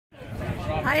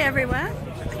Hi everyone,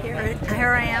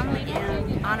 here I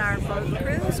am on our boat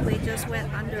cruise. We just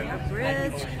went under a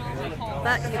bridge,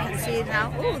 but you can see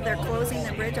now, oh, they're closing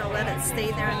the bridge. I'll let it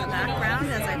stay there in the background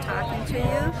as I'm talking to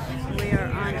you. We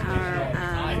are on our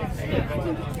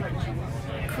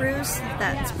cruise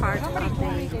that's part of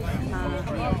the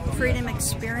Freedom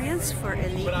Experience for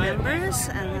elite members,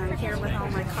 and I'm here with all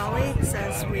my colleagues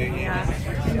as we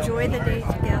enjoy the day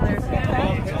together,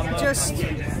 just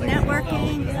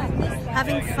networking,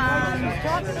 having fun.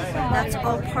 That's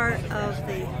all part of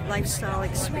the lifestyle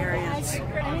experience.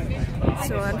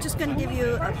 So I'm just going to give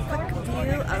you a quick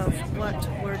view of what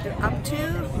we're up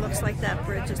to. Looks like that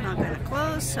bridge is not going to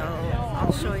close, so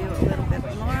I'll show you a little bit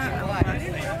more of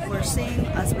what we're seeing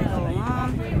as we go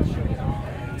along.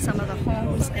 Some of the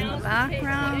homes in the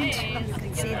background, you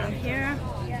can see them here.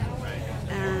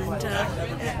 And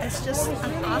it's just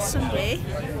an awesome day.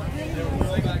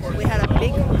 We had a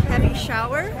big heavy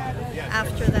shower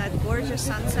after that gorgeous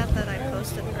sunset that I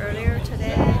posted earlier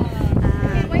today,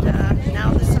 and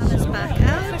now the sun is back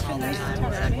out,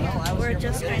 and we're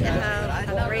just going to have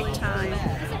a great time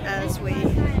as we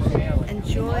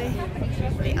enjoy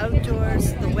the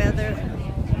outdoors, the weather,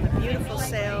 the beautiful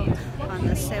sail on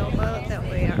the sailboat that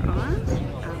we are on.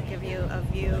 I'll give you a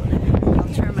view.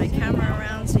 I'll turn my camera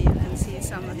around so you can see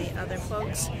some of the other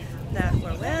folks that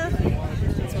we're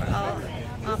with. So we're all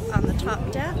up on the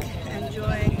top deck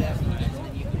enjoying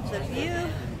the view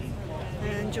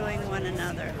and enjoying one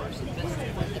another.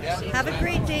 Have a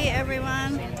great day,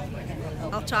 everyone.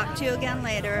 I'll talk to you again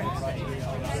later.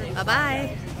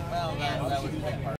 Bye-bye.